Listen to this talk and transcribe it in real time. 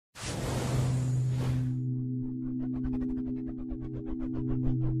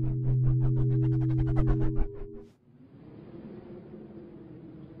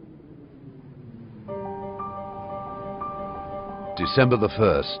December the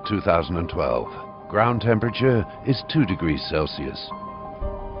 1st, 2012. Ground temperature is 2 degrees Celsius.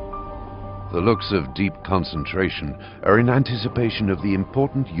 The looks of deep concentration are in anticipation of the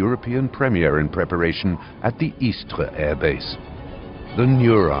important European premiere in preparation at the Istres Air Base. The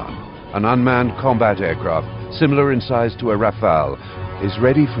Neuron, an unmanned combat aircraft similar in size to a Rafale, is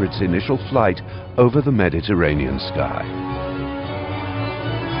ready for its initial flight over the Mediterranean sky.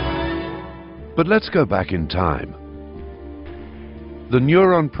 But let's go back in time. The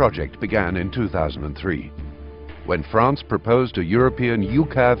Neuron project began in 2003, when France proposed a European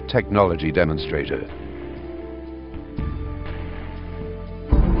Ucav technology demonstrator.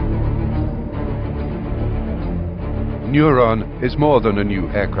 Neuron is more than a new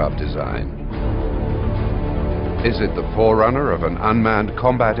aircraft design. Is it the forerunner of an unmanned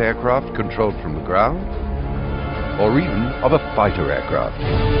combat aircraft controlled from the ground? Or even of a fighter aircraft?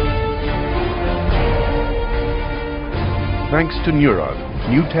 Thanks to Neuron,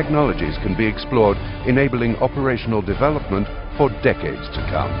 new technologies can be explored, enabling operational development for decades to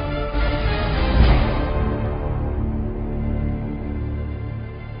come.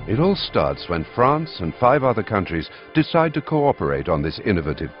 It all starts when France and 5 other countries decide to cooperate on this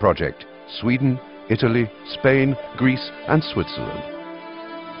innovative project: Sweden, Italy, Spain, Greece, and Switzerland.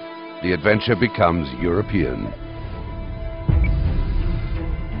 The adventure becomes European.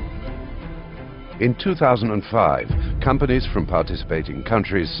 In 2005, companies from participating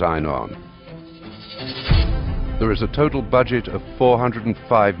countries sign on. There is a total budget of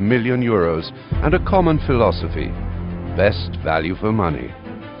 405 million euros and a common philosophy: best value for money.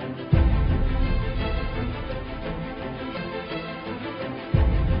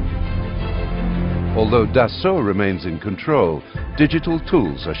 Although Dassault remains in control, digital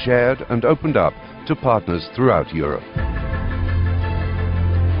tools are shared and opened up to partners throughout Europe.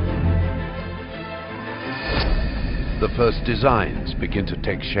 The first designs begin to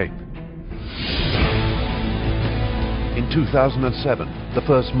take shape. In 2007, the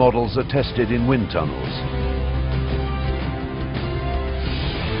first models are tested in wind tunnels.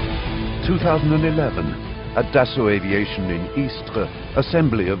 2011, at Dassault Aviation in Istres,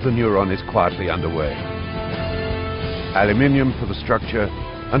 assembly of the Neuron is quietly underway. Aluminium for the structure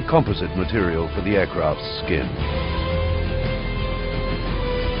and composite material for the aircraft's skin.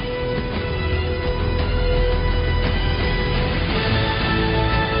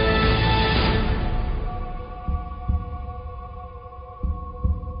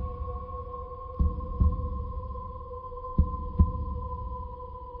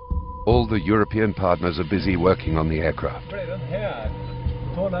 All the European partners are busy working on the aircraft.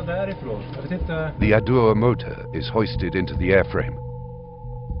 The Adour motor is hoisted into the airframe.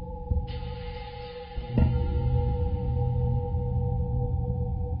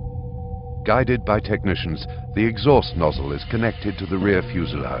 Guided by technicians, the exhaust nozzle is connected to the rear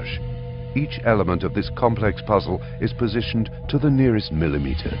fuselage. Each element of this complex puzzle is positioned to the nearest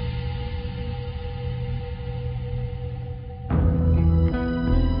millimeter.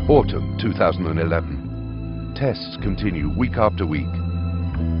 Autumn 2011. Tests continue week after week,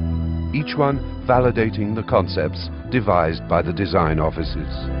 each one validating the concepts devised by the design offices.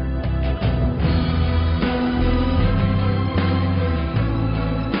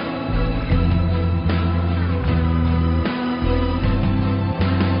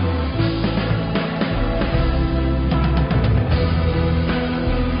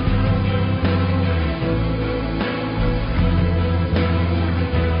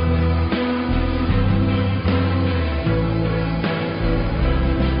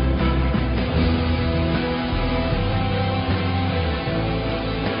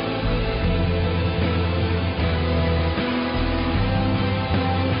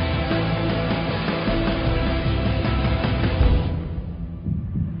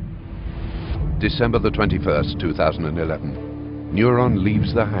 December the 21st, 2011. Neuron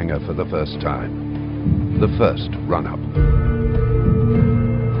leaves the hangar for the first time. The first run-up.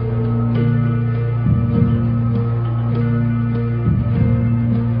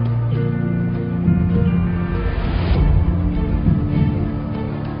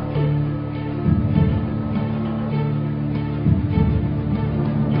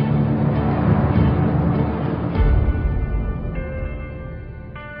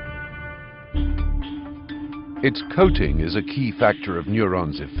 Its coating is a key factor of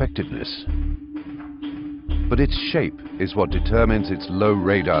Neuron's effectiveness. But its shape is what determines its low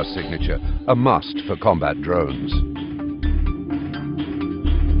radar signature, a must for combat drones.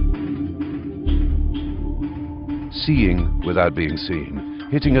 Seeing without being seen,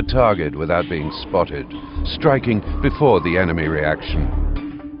 hitting a target without being spotted, striking before the enemy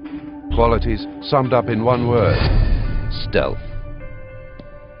reaction. Qualities summed up in one word: stealth.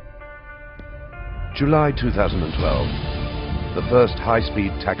 July 2012. The first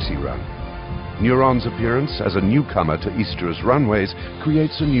high-speed taxi run. Neuron's appearance as a newcomer to Istra's runways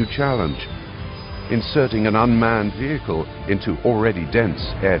creates a new challenge, inserting an unmanned vehicle into already dense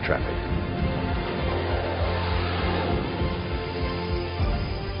air traffic.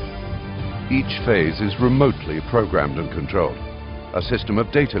 Each phase is remotely programmed and controlled. A system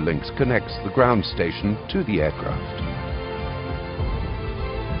of data links connects the ground station to the aircraft.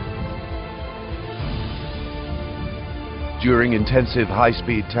 During intensive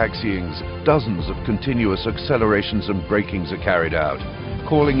high-speed taxiings, dozens of continuous accelerations and brakings are carried out,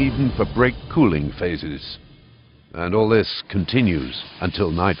 calling even for brake cooling phases. And all this continues until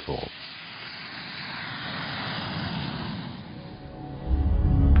nightfall.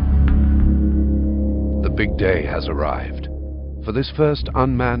 The big day has arrived. For this first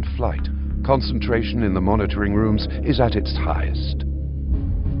unmanned flight, concentration in the monitoring rooms is at its highest.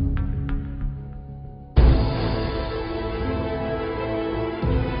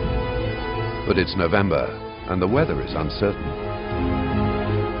 But it's November, and the weather is uncertain.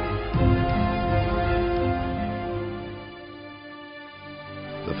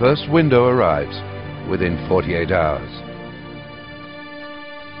 The first window arrives within 48 hours.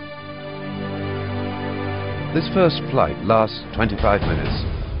 This first flight lasts 25 minutes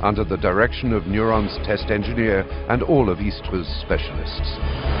under the direction of Neuron's test engineer and all of Istra's specialists.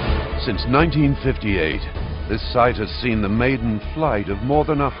 Since 1958, this site has seen the maiden flight of more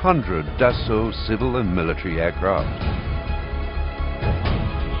than 100 Dassault civil and military aircraft.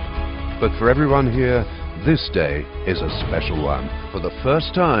 But for everyone here, this day is a special one. For the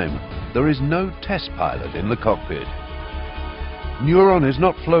first time, there is no test pilot in the cockpit. Neuron is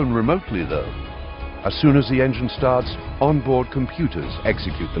not flown remotely, though. As soon as the engine starts, onboard computers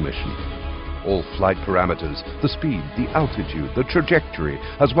execute the mission. All flight parameters, the speed, the altitude, the trajectory,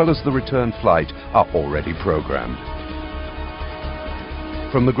 as well as the return flight are already programmed.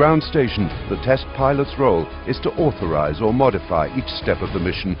 From the ground station, the test pilot's role is to authorize or modify each step of the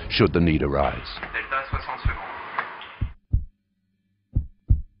mission should the need arise. Delta 60 secondes.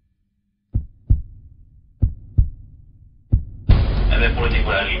 Pour le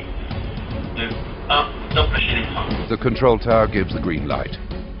décollage. 2, 1, top, lâchez les freins. The control tower gives the green light.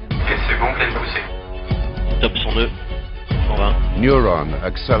 C'est bon, pleine poussée. Top 102, 120. Neuron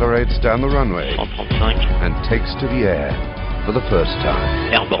accelerates down the runway 135. and takes to the air for the first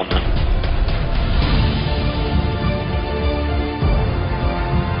time. Airborne.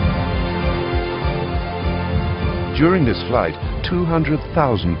 During this flight,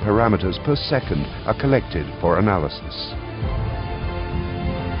 200,000 parameters per second are collected for analysis.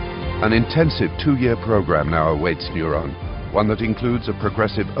 An intensive 2-year program now awaits Neuron, one that includes a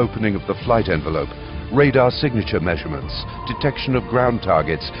progressive opening of the flight envelope, radar signature measurements, detection of ground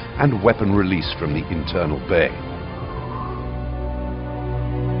targets, and weapon release from the internal bay.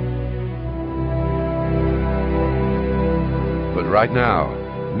 But right now,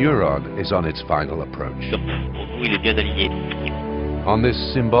 Neuron is on its final approach. Il est bien aligné. On this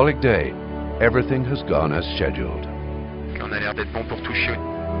symbolic day, everything has gone as scheduled. On a l'air d'être bon pour toucher.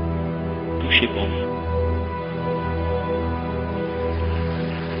 Toucher bon.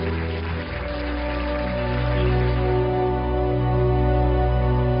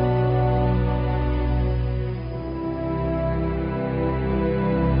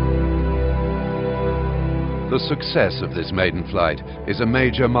 The success of this maiden flight is a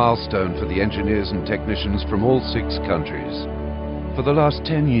major milestone for the engineers and technicians from all 6 countries. For the last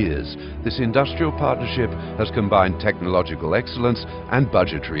 10 years, this industrial partnership has combined technological excellence and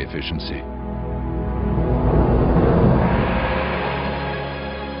budgetary efficiency.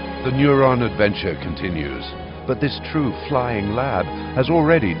 The Neuron adventure continues, but this true flying lab has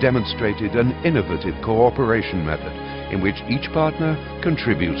already demonstrated an innovative cooperation method in which each partner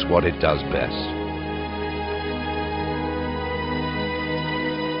contributes what it does best.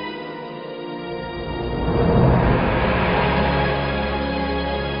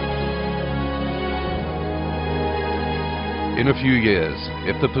 In a few years,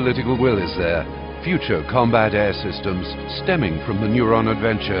 if the political will is there, future combat air systems stemming from the Neuron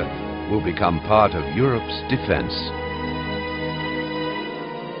adventure will become part of Europe's defense.